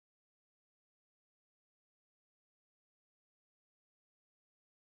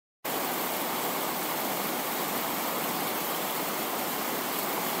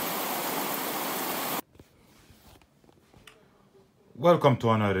Welcome to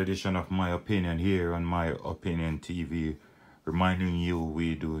another edition of My Opinion here on My Opinion TV, reminding you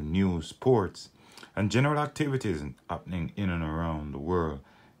we do news, sports, and general activities happening in and around the world,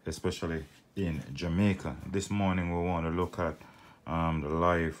 especially in Jamaica. This morning we want to look at the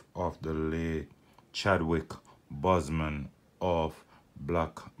life of the late Chadwick Boseman of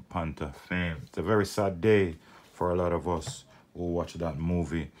Black Panther fame. It's a very sad day for a lot of us who watched that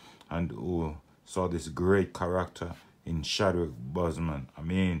movie and who saw this great character in Chadwick Boseman. I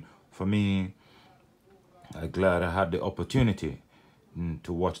mean, for me, I'm glad I had the opportunity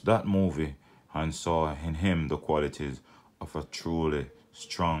to watch that movie and saw in him the qualities of a truly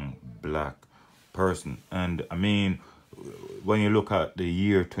strong black person. And I mean, when you look at the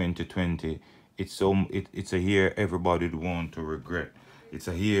year 2020, it's a year everybody would want to regret. It's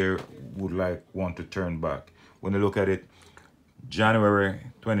a year would want to turn back. When you look at it, January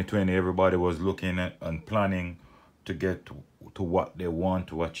 2020, everybody was looking at and planning to get to what they want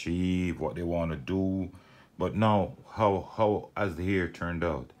to achieve, what they want to do. But now, how has the year turned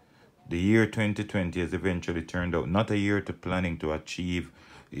out? The year 2020 has eventually turned out not a year to planning to achieve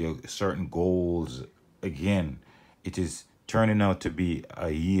certain goals again. It is turning out to be a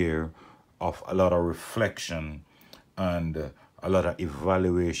year of a lot of reflection and a lot of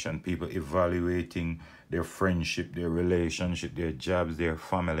evaluation. People evaluating their friendship, their relationship, their jobs, their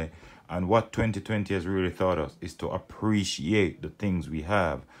family. And what 2020 has really taught us is to appreciate the things we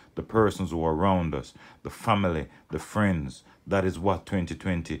have, the persons who are around us, the family, the friends. That is what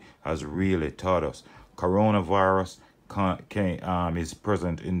 2020 has really taught us. Coronavirus is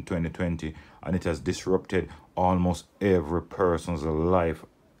present in 2020, and it has disrupted almost every person's life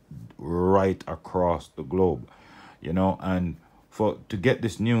right across the globe. And to get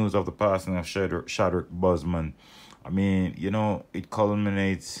this news of the passing of Chadwick Boseman, I mean, it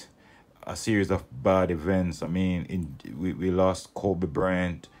culminates a series of bad events. I mean, we lost Kobe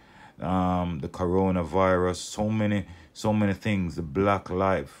Bryant, the coronavirus, so many things. The Black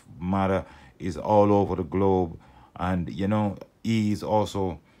Lives Matter is all over the globe, and he is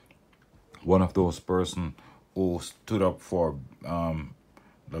also one of those persons who stood up for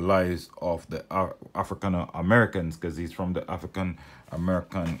the lives of the African Americans, because he's from the African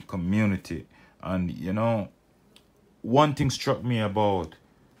American community. And one thing struck me about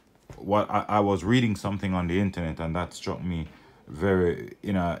what I was reading something on the internet, and that struck me very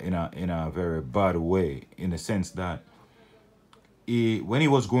in a very bad way, in the sense that when he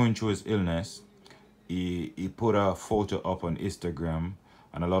was going through his illness, he put a photo up on Instagram,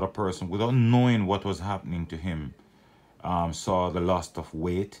 and a lot of persons, without knowing what was happening to him, saw the loss of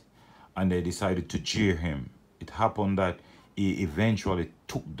weight, and they decided to jeer him. It happened that he eventually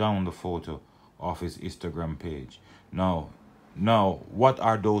took down the photo off his Instagram page. Now, what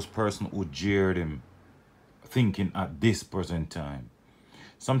are those persons who jeered him thinking at this present time?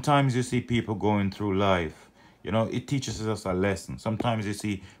 Sometimes you see people going through life, it teaches us a lesson. Sometimes you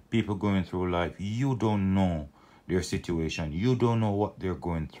see people going through life, you don't know their situation. You don't know what they're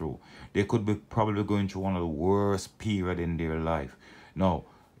going through. They could be probably going through one of the worst periods in their life. Now,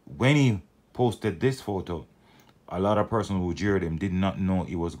 when he posted this photo, a lot of persons who jeered him did not know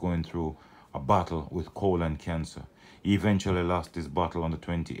he was going through a battle with colon cancer. He eventually lost his battle on the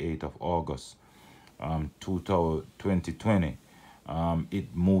 28th of August, 2020.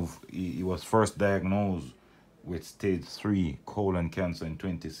 He was first diagnosed with stage 3 colon cancer in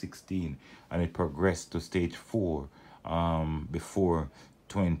 2016, and it progressed to stage 4 before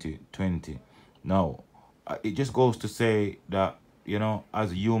 2020. Now, it just goes to say that,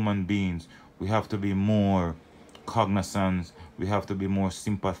 as human beings, we have to be more cognizant, we have to be more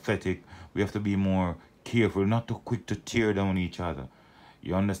sympathetic, we have to be more careful, not too quick to tear down each other.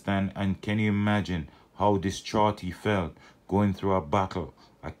 You understand? And can you imagine how distraught he felt going through a battle,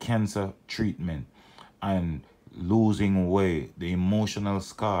 a cancer treatment, and losing weight, the emotional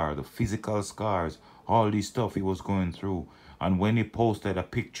scar, the physical scars, all this stuff he was going through. And when he posted a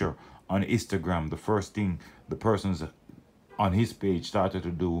picture on Instagram, the first thing the persons on his page started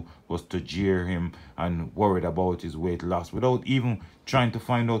to do was to jeer him and worried about his weight loss, without even trying to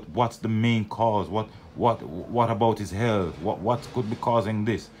find out what's the main cause, what about his health, what could be causing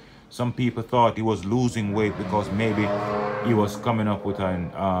this. Some people thought he was losing weight because maybe he was coming up with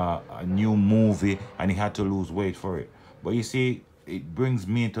a new movie and he had to lose weight for it. But you see, it brings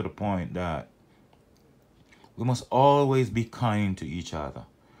me to the point that we must always be kind to each other.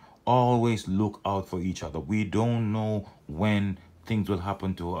 Always look out for each other. We don't know when things will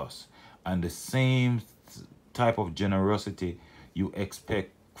happen to us. And the same type of generosity you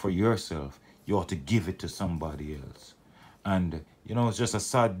expect for yourself, you ought to give it to somebody else. And, it's just a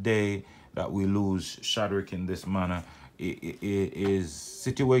sad day that we lose Chadwick in this manner. his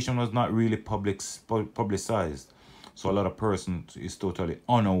situation was not really publicized, so a lot of persons is totally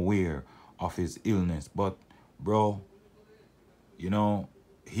unaware of his illness. But bro, you know,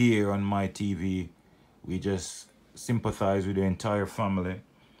 here on my TV, we just sympathize with the entire family.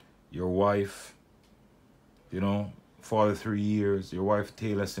 Your wife, you know, 43 years, your wife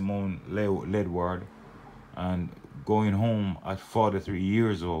Taylor Simone Ledward, and going home at 43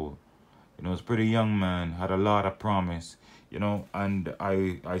 years old. You know, it's pretty young man, had a lot of promise, you know. And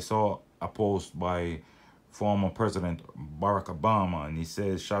I saw a post by former President Barack Obama, and he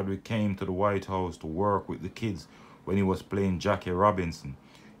says Chadwick came to the White House to work with the kids when he was playing Jackie Robinson.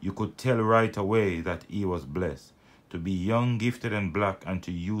 You could tell right away that he was blessed to be young, gifted, and black, and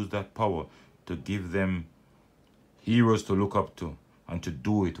to use that power to give them heroes to look up to, and to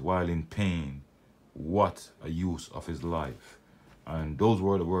do it while in pain. What a use of his life. And those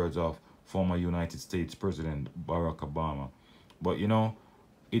were the words of former United States President Barack Obama. But you know,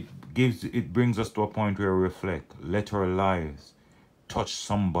 it brings us to a point where we reflect. Let our lives touch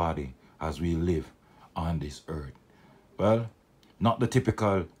somebody as we live on this earth. Well, not the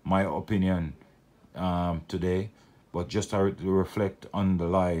typical my opinion today, but just to reflect on the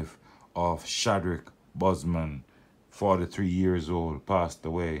life of Chadwick Boseman, 43 years old, passed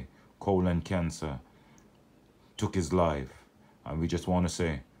away, colon cancer, took his life. And we just want to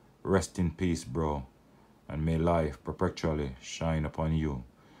say, rest in peace, bro, and may life perpetually shine upon you.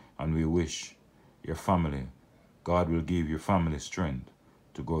 And we wish your family, God will give your family strength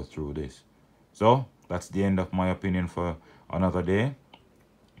to go through this. So that's the end of my opinion for another day.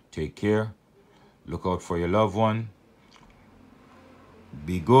 Take care. Look out for your loved one.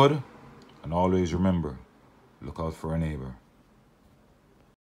 Be good. And always remember, look out for a neighbor.